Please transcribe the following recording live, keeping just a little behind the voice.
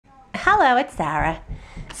Hello, it's Sarah.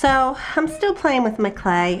 So I'm still playing with my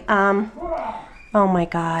clay. Oh my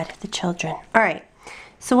God, the children. All right.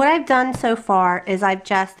 So what I've done so far is and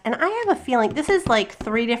I have a feeling this is like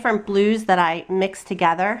 3 different blues that I mixed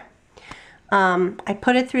together. I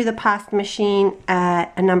put it through the pasta machine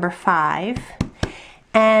at a number 5.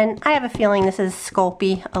 And I have a feeling this is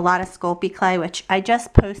Sculpey, a lot of Sculpey clay, which I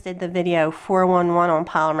just posted the video 411 on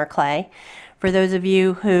Polymer clay. For those of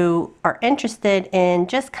you who are interested in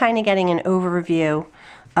just kind of getting an overview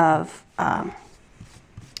of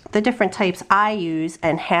the different types I use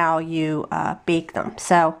and how you bake them.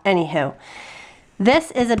 So anywho,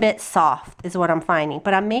 this is a bit soft is what I'm finding,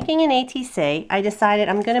 but I'm making an ATC. I decided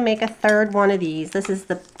I'm going to make a 3rd one of these. This is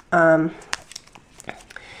the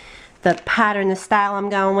pattern, the style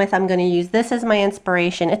I'm going with. I'm going to use this as my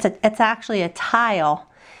inspiration. It's actually a tile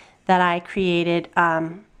that I created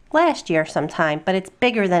last year sometime, but it's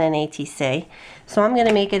bigger than an ATC. So I'm going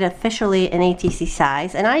to make it officially an ATC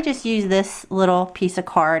size, and I just use this little piece of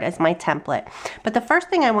card as my template. But the first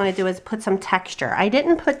thing I want to do is put some texture. I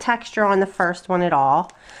didn't put texture on the first one at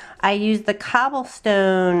all. I used the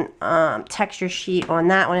cobblestone texture sheet on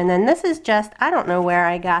that one, and then this is just, I don't know where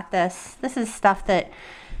I got this. This is stuff that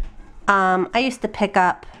I used to pick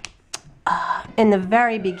up in the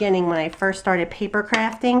very beginning when I first started paper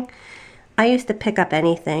crafting. I used to pick up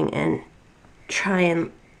anything and try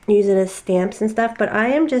and use it as stamps and stuff, but I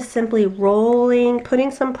am just simply putting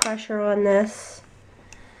some pressure on this,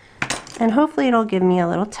 and hopefully it'll give me a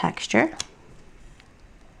little texture.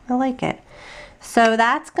 I like it. So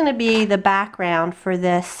that's going to be the background for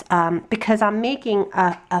this, because I'm making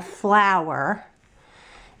a flower.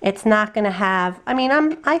 It's not going to have,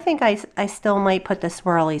 I think I still might put the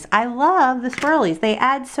swirlies. I love the swirlies. They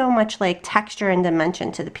add so much like texture and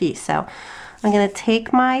dimension to the piece. So I'm going to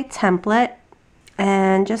take my template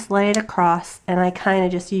and just lay it across, and I kind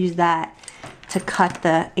of just use that to cut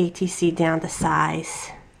the ATC down to size.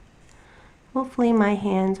 Hopefully my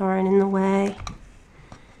hands aren't in the way.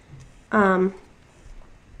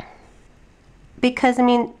 Because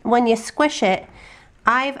when you squish it,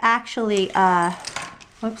 I've actually,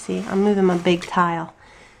 whoopsie, I'm moving my big tile.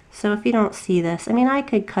 So if you don't see this, I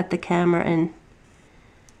could cut the camera and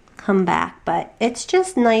come back, but it's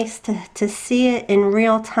just nice to see it in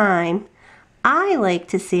real time. I like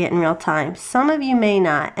to see it in real time. Some of you may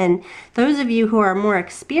not, and those of you who are more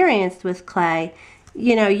experienced with clay,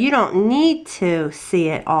 you don't need to see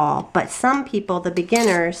it all, but some people, the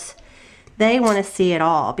beginners, they want to see it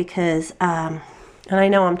all because, and I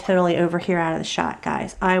know I'm totally over here out of the shot,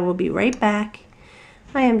 guys. I will be right back.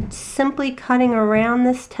 I am simply cutting around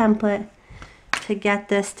this template to get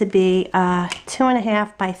this to be a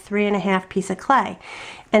 2.5 by 3.5 piece of clay.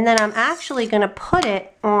 And then I'm actually going to put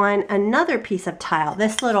it on another piece of tile.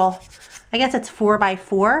 This little, I guess it's 4 by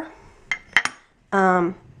 4. Let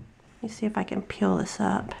me see if I can peel this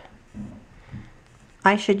up.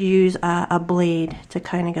 I should use a blade to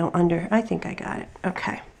kind of go under. I think I got it.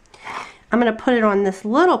 Okay. I'm going to put it on this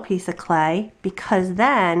little piece of clay because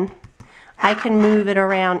then I can move it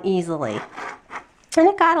around easily. And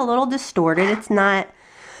it got a little distorted. It's not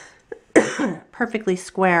perfectly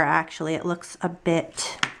square, actually. It looks a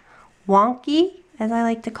bit wonky, as I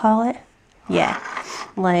like to call it. Yeah,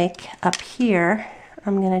 like up here,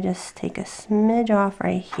 I'm going to just take a smidge off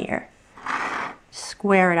right here.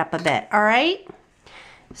 Square it up a bit, all right?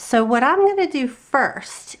 So what I'm going to do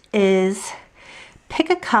first is pick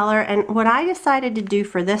a color, and what I decided to do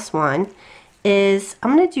for this one is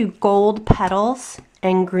I'm going to do gold petals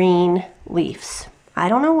and green leaves. I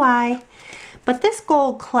don't know why, but this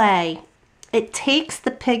gold clay, it takes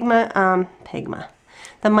the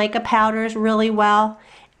the mica powders really well,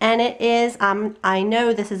 and it is, I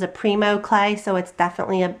know this is a Primo clay, so it's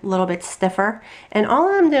definitely a little bit stiffer, and all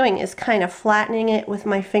I'm doing is kind of flattening it with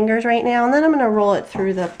my fingers right now, and then I'm going to roll it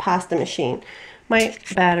through the pasta machine. My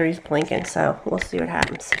battery's blinking, so we'll see what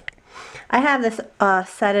happens. I have this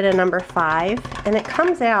set at a number 5, and it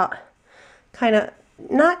comes out kind of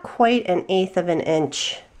not quite 1/8 of an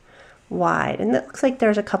inch wide, and it looks like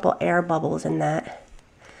there's a couple air bubbles in that.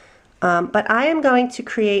 But I am going to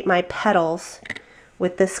create my petals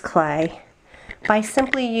with this clay by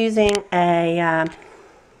simply using a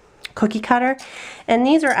cookie cutter, and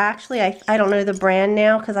these are actually, I don't know the brand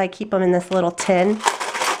now because I keep them in this little tin,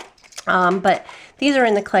 but these are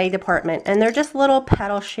in the clay department, and they're just little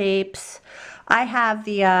petal shapes. I have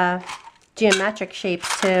the geometric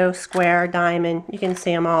shapes too, square, diamond, you can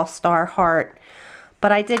see them all, star, heart,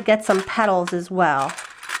 but I did get some petals as well.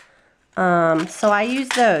 So I use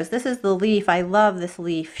those. This is the leaf. I love this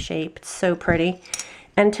leaf shape. It's so pretty.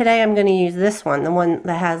 And today I'm going to use this one, the one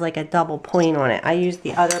that has like a double point on it. I used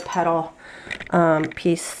the other petal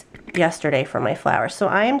piece yesterday for my flowers. So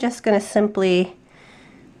I am just going to simply,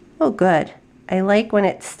 oh good, I like when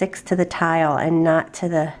it sticks to the tile and not to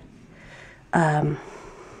the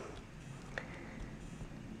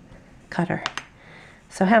cutter.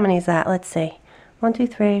 So how many is that? Let's see. 1, 2,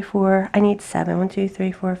 3, 4. I need 7. 1, 2,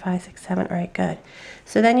 3, 4, 5, 6, 7. All right, good.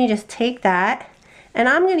 So then you just take that, and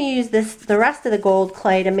I'm going to use the rest of the gold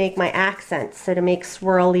clay to make my accents, so to make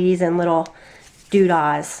swirlies and little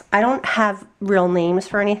doodahs. I don't have real names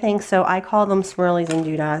for anything, so I call them swirlies and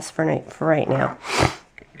doodahs for right now.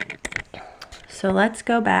 So let's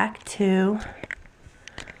go back to,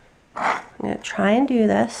 I'm going to try and do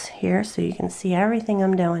this here so you can see everything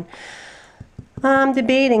I'm doing. I'm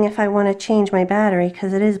debating if I want to change my battery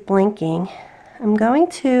because it is blinking. I'm going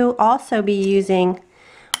to also be using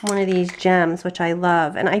one of these gems, which I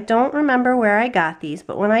love, and I don't remember where I got these,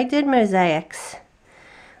 but when I did mosaics,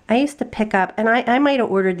 I used to pick up, and I might have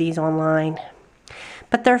ordered these online,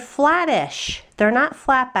 but they're flattish. They're not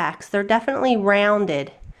flat backs. They're definitely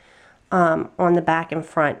rounded on the back and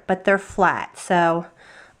front, but they're flat. So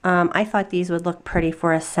I thought these would look pretty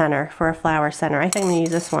for a center, for a flower center. I think I'm going to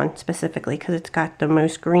use this one specifically because it's got the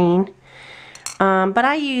most green. But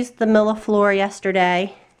I used the Millefleur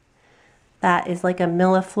yesterday. That is like a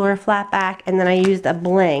Millefleur flat back, and then I used a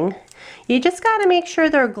bling. You just got to make sure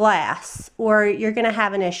they're glass or you're going to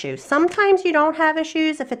have an issue. Sometimes you don't have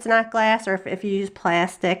issues if it's not glass or if you use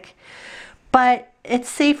plastic, but it's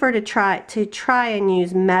safer to try and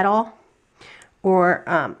use metal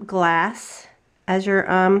or glass as your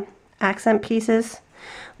accent pieces.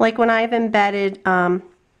 Like when I've embedded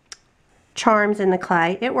charms in the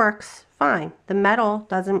clay, it works fine. The metal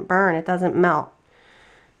doesn't burn, it doesn't melt.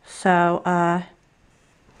 So,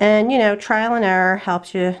 and you know, trial and error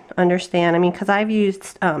helps you understand. I mean, because I've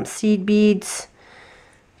used seed beads.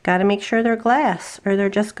 Got to make sure they're glass or they're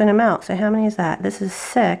just going to melt. So how many is that? This is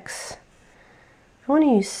 6. I want to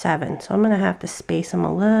use 7, so I'm going to have to space them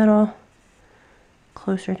a little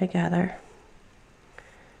closer together.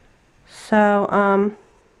 So,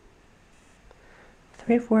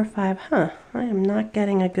 3, 4, 5, I am not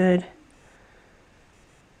getting a good,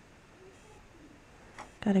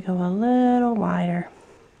 got to go a little wider.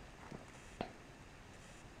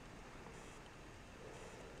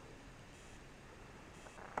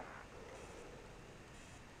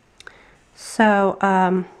 So,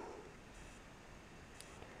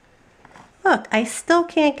 look, I still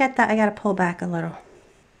can't get that. I got to pull back a little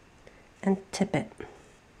and tip it.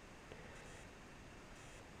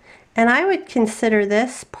 And I would consider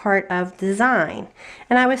this part of design.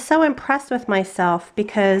 And I was so impressed with myself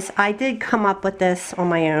because I did come up with this on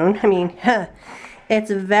my own. I mean,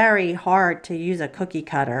 it's very hard to use a cookie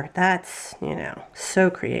cutter. That's, you know, so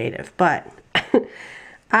creative. But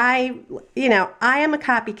I am a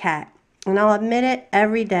copycat. And I'll admit it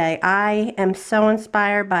every day. I am so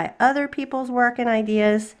inspired by other people's work and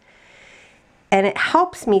ideas. And it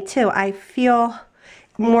helps me too. I feel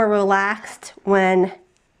more relaxed when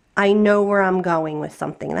I know where I'm going with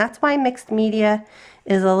something. That's why mixed media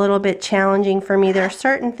is a little bit challenging for me. There are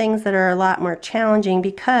certain things that are a lot more challenging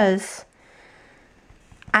because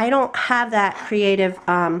I don't have that creative,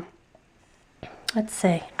 let's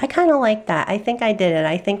see, I kind of like that. I think I did it.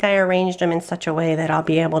 I think I arranged them in such a way that I'll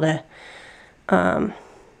be able to, I'm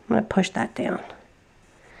going to push that down.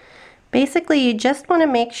 Basically, you just want to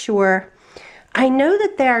make sure, I know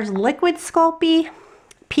that there's liquid Sculpey.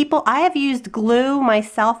 I have used glue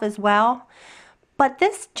myself as well, but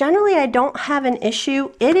this generally I don't have an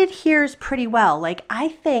issue. It adheres pretty well. Like I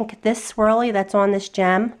think this swirly that's on this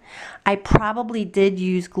gem, I probably did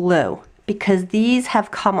use glue because these have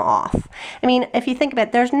come off. I mean, if you think about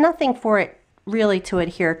it, there's nothing for it really to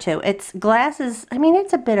adhere to. It's glasses, I mean,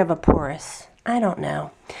 it's a bit of a porous, I don't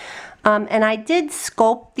know. And I did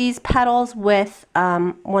sculpt these petals with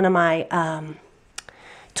one of my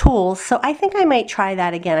tools, so I think I might try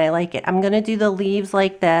that again. I like it. I'm going to do the leaves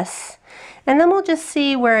like this, and then we'll just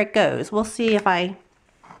see where it goes. We'll see if I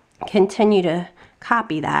continue to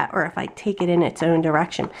copy that or if I take it in its own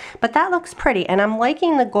direction. But that looks pretty, and I'm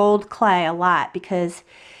liking the gold clay a lot because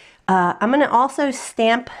I'm going to also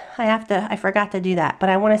stamp, I forgot to do that, but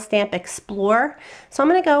I want to stamp Explore. So I'm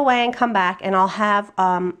going to go away and come back, and I'll have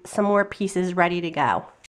some more pieces ready to go.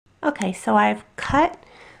 Okay, so I've cut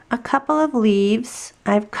a couple of leaves.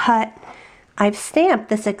 I've stamped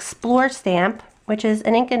this Explore stamp, which is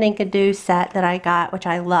an Inkadoo set that I got, which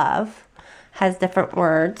I love. Has different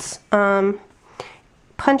words.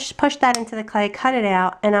 Push that into the clay, cut it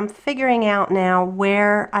out, and I'm figuring out now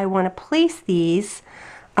where I want to place these.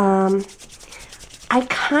 I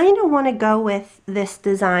kind of want to go with this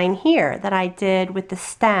design here that I did with the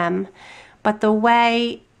stem, but the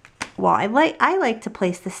way, well, I like to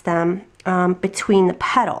place the stem between the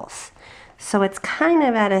petals. So it's kind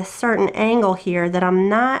of at a certain angle here that I'm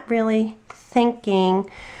not really thinking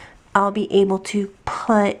I'll be able to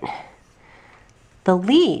put the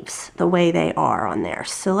leaves the way they are on there.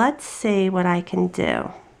 So let's see what I can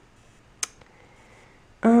do.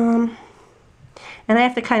 And I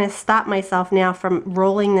have to kind of stop myself now from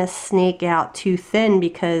rolling this snake out too thin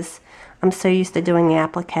because I'm so used to doing the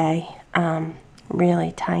applique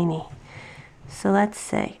really tiny. So let's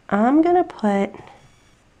see. I'm going to put,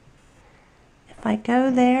 if I go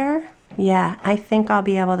there, yeah, I think I'll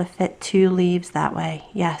be able to fit 2 leaves that way.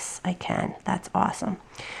 Yes, I can. That's awesome.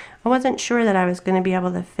 I wasn't sure that I was going to be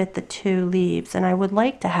able to fit the 2 leaves, and I would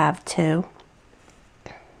like to have 2.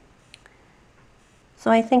 So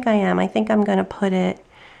I think I am. I think I'm going to put it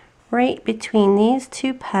right between these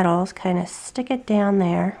 2 petals, kind of stick it down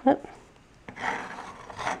there. Oop.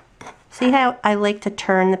 See how I like to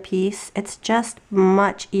turn the piece? It's just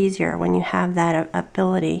much easier when you have that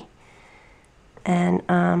ability. And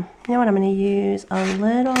you know what, I'm going to use a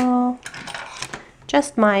little,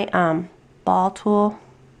 just my ball tool.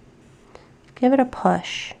 Give it a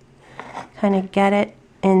push. Kind of get it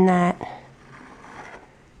in that.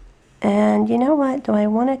 And you know what? Do I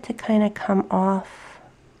want it to kind of come off?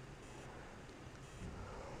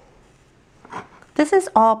 This is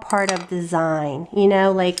all part of design, you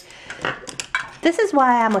know, like, this is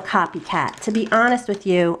why I'm a copycat. To be honest with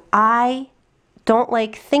you, I don't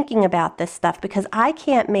like thinking about this stuff because I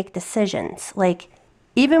can't make decisions. Like,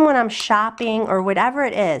 even when I'm shopping or whatever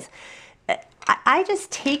it is, I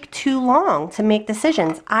just take too long to make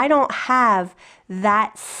decisions. I don't have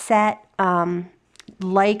that set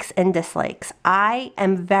likes and dislikes. I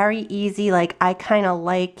am very easy, like I kind of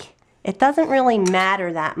like, it doesn't really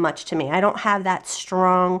matter that much to me. I don't have that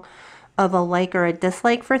strong of a like or a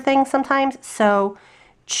dislike for things sometimes. So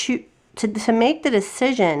to make the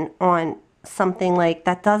decision on something like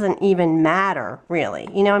that doesn't even matter really.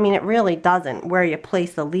 You know, I mean, it really doesn't where you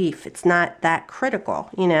place the leaf. It's not that critical,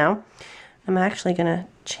 you know. I'm actually going to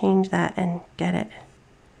change that and get it.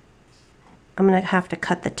 I'm going to have to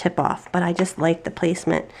cut the tip off, but I just like the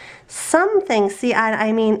placement. Some things, see,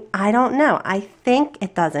 I mean, I don't know. I think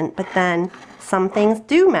it doesn't, but then some things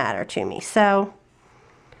do matter to me. So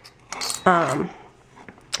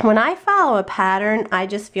when I follow a pattern, I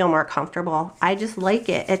just feel more comfortable. I just like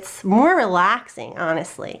it. It's more relaxing,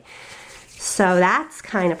 honestly. So that's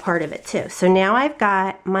kind of part of it too. So now I've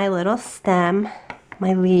got my little stem,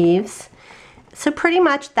 my leaves. So pretty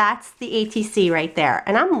much that's the ATC right there.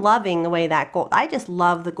 And I'm loving the way that gold, I just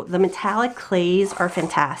love the metallic clays are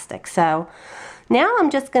fantastic. So now I'm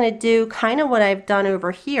just going to do kind of what I've done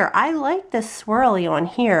over here. I like this swirly on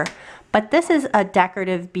here, but this is a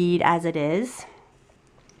decorative bead as it is.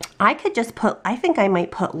 I could just put, I think I might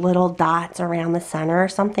put little dots around the center or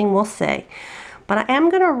something. We'll see. But I am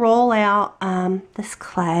going to roll out this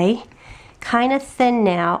clay kind of thin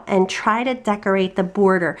now and try to decorate the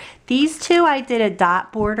border. These two I did a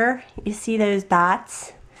dot border. You see those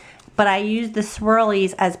dots? But I used the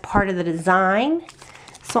swirlies as part of the design.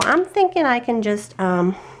 So I'm thinking I can just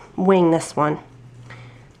wing this one.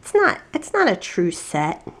 It's not a true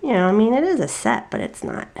set. You know, I mean, it is a set, but it's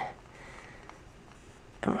not. It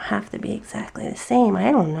don't have to be exactly the same.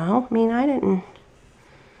 I don't know. I mean, I didn't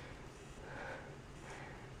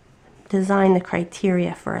design the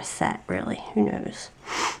criteria for a set, really. Who knows?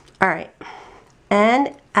 All right.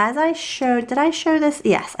 And as I showed, did I show this?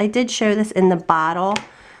 Yes, I did show this in the bottle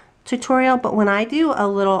tutorial, but when I do a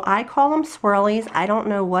little, I call them swirlies. I don't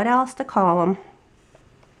know what else to call them.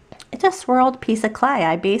 It's a swirled piece of clay.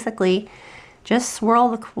 I basically just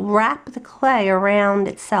wrap the clay around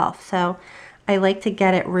itself. So I like to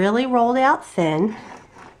get it really rolled out thin.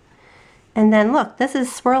 And then look, this is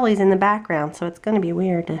swirlies in the background, so it's going to be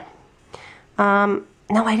weird to...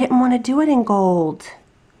 no, I didn't want to do it in gold.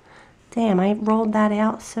 Damn, I rolled that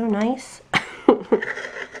out so nice.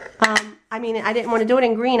 I mean, I didn't want to do it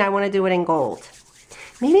in green. I want to do it in gold.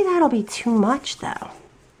 Maybe that'll be too much, though.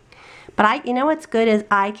 But you know what's good is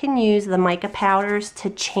I can use the mica powders to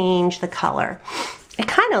change the color. It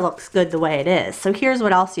kind of looks good the way it is. So here's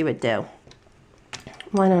what else you would do.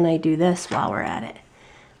 Why don't I do this while we're at it?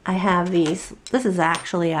 I have these. This is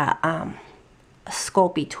actually a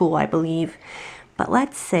Sculpey tool, I believe. But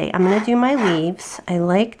let's see. I'm going to do my leaves. I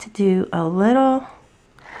like to do a little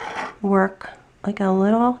work, like a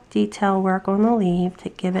little detail work on the leaf to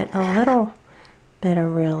give it a little bit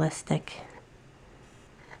of realistic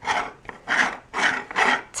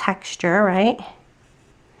texture, right?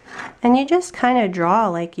 And you just kind of draw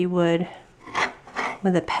like you would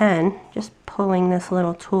with a pen, just pulling this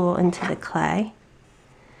little tool into the clay.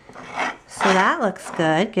 So that looks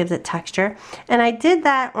good, gives it texture. And I did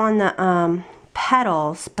that on the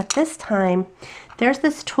petals, but this time there's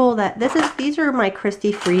this tool that, these are my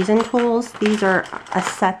Christy Friesen tools. These are a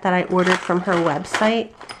set that I ordered from her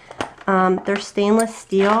website. They're stainless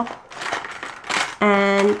steel,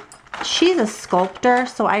 and she's a sculptor,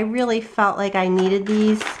 so I really felt like I needed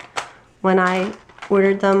these when I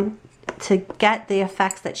ordered them to get the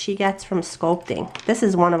effects that she gets from sculpting. This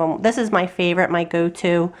is one of them. This is my favorite, my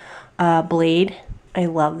go-to blade. I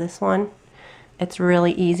love this one. It's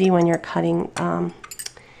really easy when you're cutting.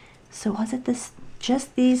 So was it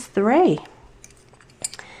just these three?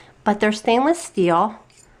 But they're stainless steel.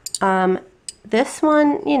 This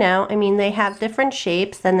one, you know, I mean, they have different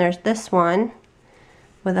shapes. Then there's this one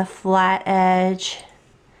with a flat edge.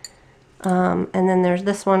 And then there's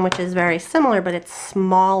this one, which is very similar, but it's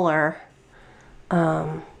smaller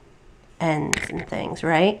ends and things,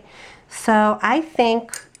 right? So I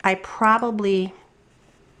think I probably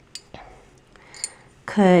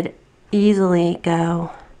could easily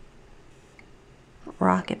go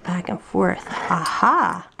rock it back and forth.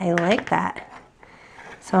 Aha! I like that.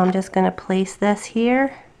 So I'm just going to place this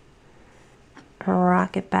here,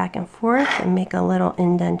 rock it back and forth, and make a little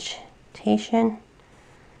indentation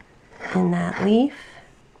in that leaf,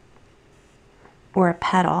 or a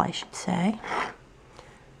petal, I should say.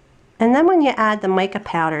 And then when you add the mica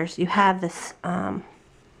powders, you have this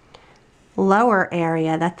lower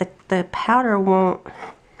area that the powder won't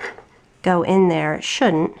go in there. It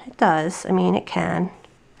shouldn't. It does. I mean, it can.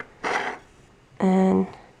 And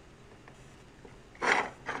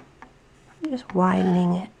I'm just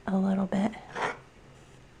widening it a little bit.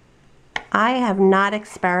 I have not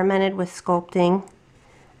experimented with sculpting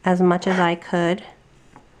as much as I could.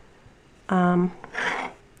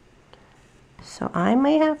 So I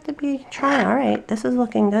may have to be trying. All right, this is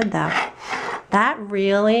looking good though. That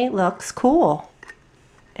really looks cool.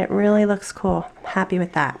 It really looks cool. I'm happy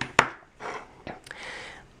with that.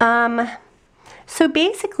 So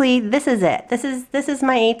basically this is it. This is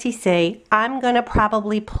my ATC. I'm gonna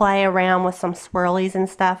probably play around with some swirlies and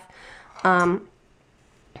stuff.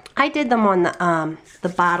 I did them on the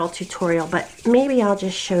bottle tutorial, but maybe I'll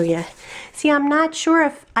just show you. See, I'm not sure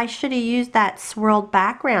if I should have used that swirled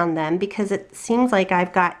background then, because it seems like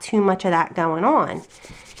I've got too much of that going on.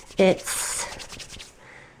 It's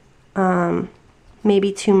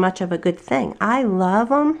maybe too much of a good thing. I love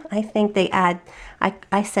them. I think they add,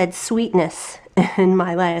 I said sweetness in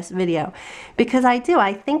my last video, because I do.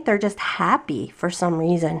 I think they're just happy for some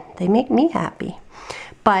reason. They make me happy.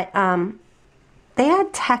 But they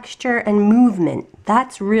add texture and movement.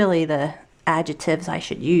 That's really the adjectives I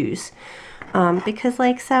should use. Because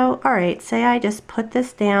like so, all right, say I just put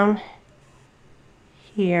this down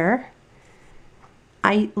here.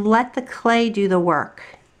 I let the clay do the work.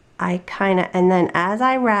 And then as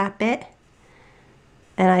I wrap it,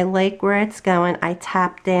 and I like where it's going, I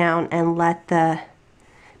tap down and let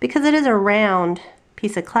because it is a round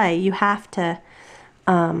piece of clay, you have to,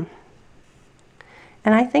 and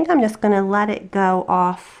I think I'm just going to let it go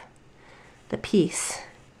off the piece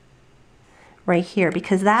right here,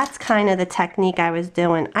 because that's kind of the technique I was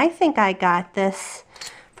doing. I think I got this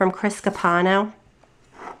from Chris Capano,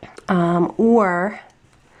 or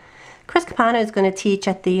Chris Capano is going to teach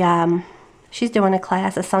at the, she's doing a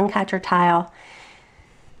class, a Suncatcher tile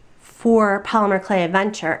for Polymer Clay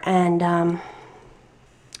Adventure, and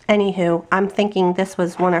anywho, I'm thinking this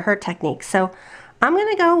was one of her techniques. So I'm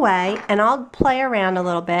going to go away and I'll play around a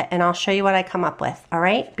little bit and I'll show you what I come up with. All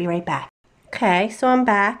right, be right back. Okay, so I'm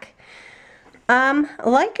back.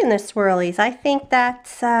 Liking the swirlies. I think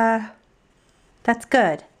that's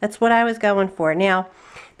good. That's what I was going for. Now,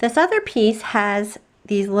 this other piece has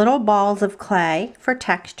these little balls of clay for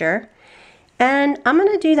texture, and I'm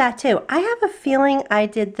going to do that too. I have a feeling I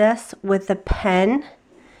did this with a pen,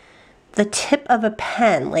 the tip of a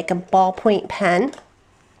pen, like a ballpoint pen.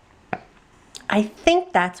 I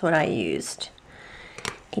think that's what I used.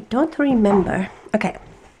 I don't remember. Okay.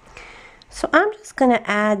 So I'm just going to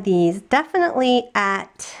add these definitely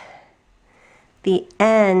at the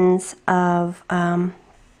ends of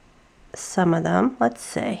some of them. Let's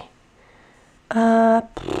see. I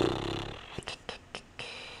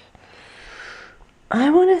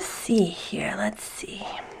want to see here. Let's see.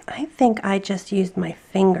 I think I just used my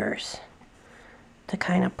fingers to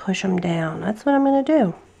kind of push them down. That's what I'm going to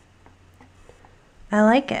do. I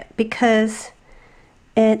like it because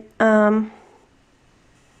it well,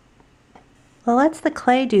 lets the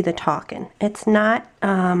clay do the talking. It's not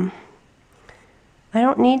I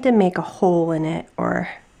don't need to make a hole in it or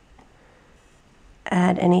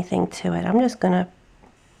add anything to it. I'm just gonna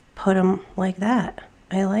put them like that.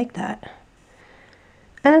 I like that.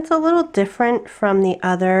 And it's a little different from the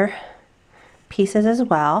other pieces as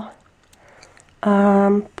well.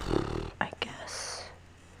 I guess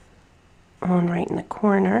one right in the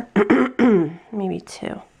corner, maybe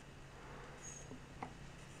two.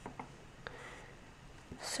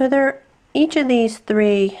 So they're each of these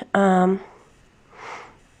three, the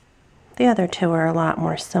other two are a lot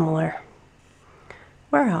more similar.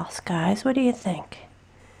 Where else, guys? What do you think?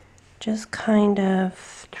 Just kind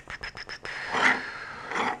of,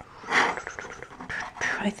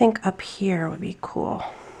 I think up here would be cool.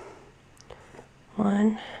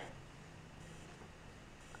 1,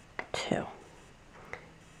 2. Oops,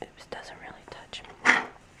 doesn't really touch.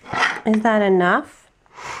 Is that enough?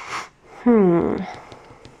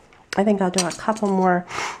 I think I'll do a couple more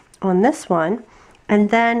on this one. And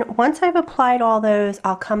then once I've applied all those,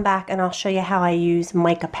 I'll come back and I'll show you how I use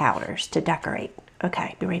mica powders to decorate.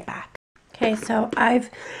 Okay, be right back. Okay, so I've,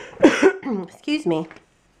 excuse me,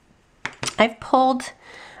 I've pulled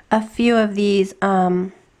a few of these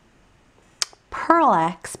Pearl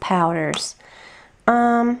X powders.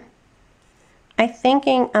 I'm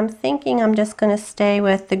thinking I'm just going to stay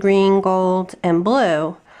with the green, gold, and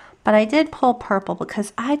blue. But I did pull purple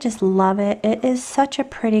because I just love it. It is such a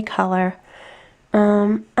pretty color.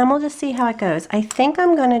 And we'll just see how it goes. I think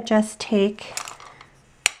I'm going to just take,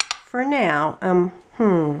 for now,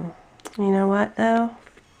 you know what though?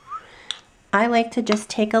 I like to just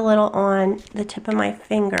take a little on the tip of my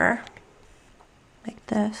finger, like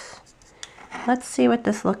this. Let's see what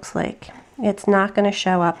this looks like. It's not going to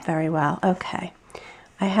show up very well. Okay.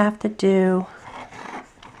 I have to do,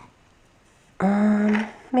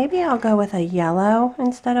 maybe I'll go with a yellow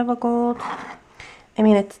instead of a gold. I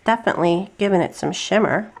mean, it's definitely giving it some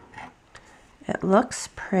shimmer. It looks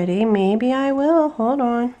pretty. Maybe I will. Hold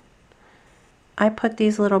on. I put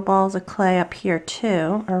these little balls of clay up here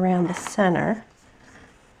too, around the center.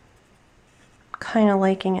 Kind of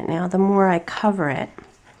liking it now. The more I cover it,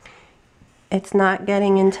 it's not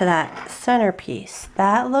getting into that centerpiece.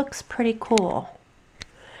 That looks pretty cool.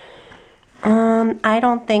 I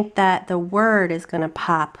don't think that the word is going to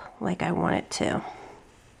pop like I want it to.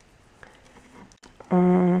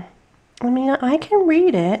 I mean, I can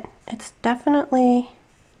read it. It's definitely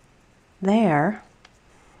there.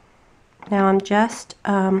 Now I'm just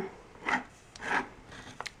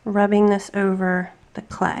rubbing this over the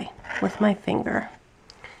clay with my finger.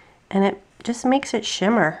 And it just makes it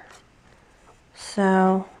shimmer.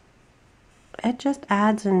 So it just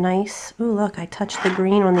adds a nice, ooh look, I touched the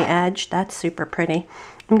green on the edge. That's super pretty.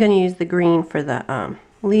 I'm going to use the green for the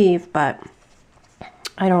leaf, but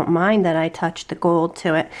I don't mind that I touched the gold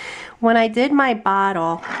to it. When I did my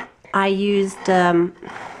bottle, I used the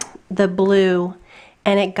blue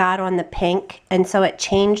and it got on the pink, and so it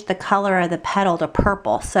changed the color of the petal to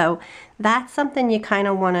purple. So that's something you kind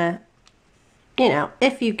of want to, you know,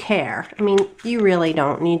 if you care. I mean, you really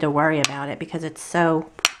don't need to worry about it because it's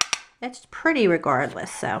pretty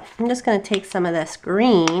regardless. So I'm just going to take some of this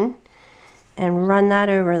green and run that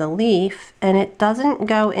over the leaf, and it doesn't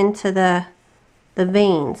go into the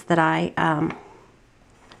veins that I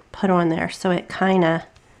put on there, so it kind of,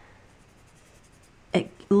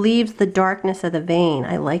 it leaves the darkness of the vein.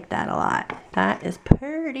 I like that a lot. That is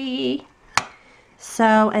pretty.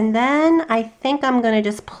 So, and then I think I'm going to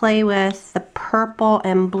just play with the purple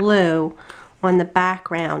and blue on the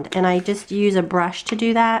background, and I just use a brush to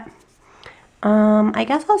do that. I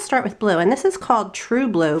guess I'll start with blue, and this is called True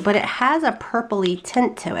Blue, but it has a purpley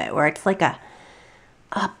tint to it where it's like a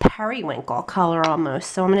periwinkle color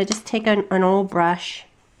almost. So I'm going to just take an old brush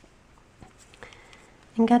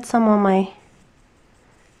and get some on my,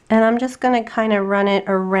 and I'm just going to kind of run it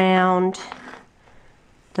around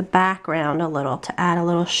the background a little to add a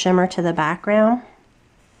little shimmer to the background.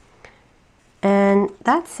 And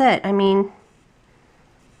that's it. I mean,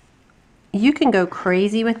 you can go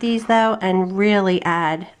crazy with these though and really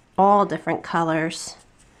add all different colors.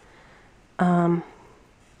 And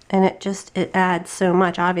it adds so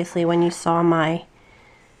much. Obviously, when you saw my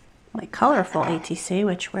colorful ATC,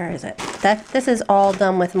 which, where is it? This is all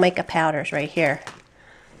done with mica powders right here.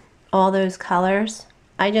 All those colors.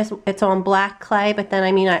 It's on black clay, but then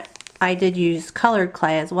I mean I did use colored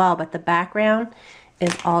clay as well, but the background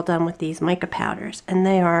is all done with these mica powders, and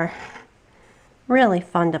they are really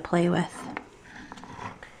fun to play with.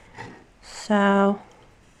 So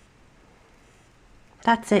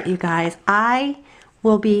that's it, you guys. I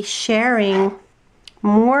will be sharing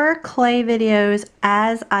more clay videos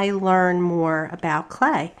as I learn more about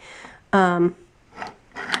clay.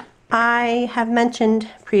 I have mentioned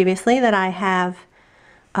previously that I have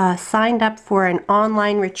signed up for an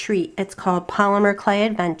online retreat. It's called Polymer Clay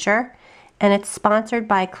Adventure, and it's sponsored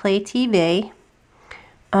by Clay TV.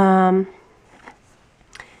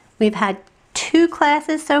 We've had 2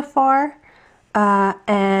 classes so far,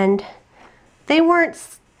 and they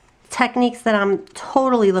weren't techniques that I'm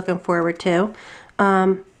totally looking forward to,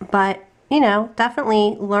 but you know,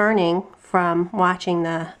 definitely learning from watching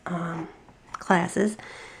the classes.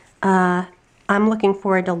 I'm looking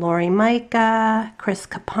forward to Lori Micah, Chris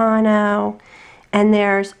Capano, and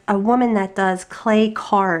there's a woman that does clay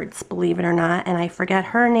cards, believe it or not, and I forget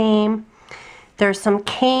her name. There's some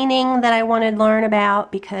caning that I want to learn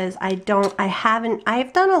about because I've done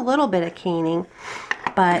a little bit of caning,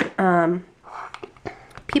 but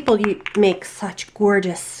people make such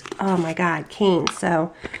gorgeous, oh my God, canes.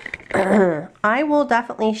 So I will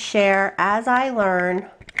definitely share as I learn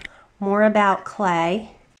more about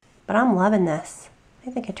clay, but I'm loving this. I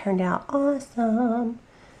think it turned out awesome.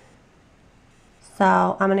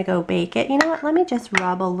 So I'm going to go bake it. You know what? Let me just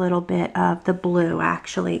rub a little bit of the blue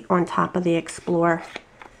actually on top of the Explore.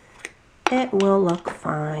 It will look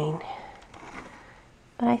fine.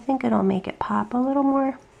 But I think it'll make it pop a little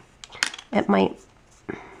more. It might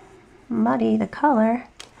muddy the color.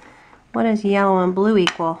 What does yellow and blue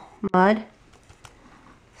equal? Mud?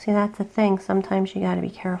 See, that's the thing. Sometimes you got to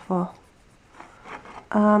be careful.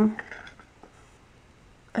 I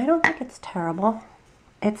don't think it's terrible.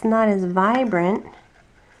 It's not as vibrant.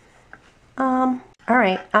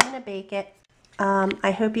 Alright, I'm going to bake it.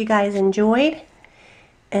 I hope you guys enjoyed.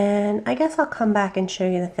 And I guess I'll come back and show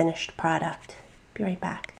you the finished product. Be right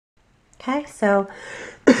back. Okay, so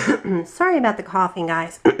sorry about the coughing,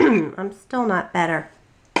 guys. I'm still not better.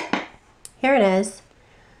 Here it is.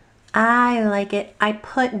 I like it. I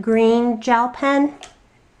put green gel pen,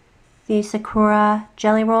 the Sakura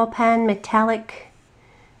Jelly Roll pen, metallic.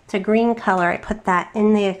 It's a green color. I put that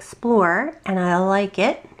in the Explorer and I like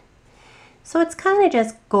it. So it's kind of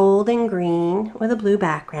just gold and green with a blue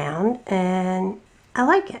background, and I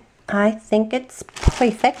like it. I think it's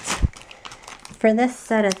perfect for this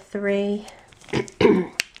set of 3.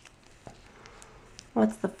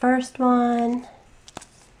 What's the first one?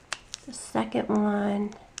 The second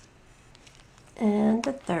one, and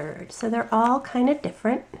the third. So they're all kind of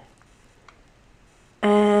different.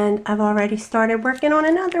 And I've already started working on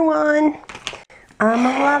another one. I'm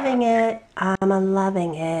loving it. I'm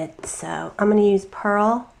loving it. So I'm going to use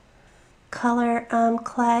pearl color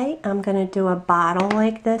clay. I'm going to do a bottle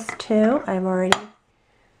like this too. I've already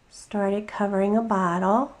started covering a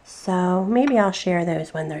bottle. So maybe I'll share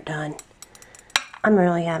those when they're done. I'm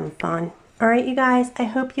really having fun. Alright, you guys, I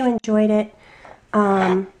hope you enjoyed it.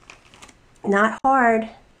 Not hard.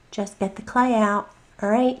 Just get the clay out.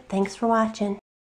 Alright, thanks for watching.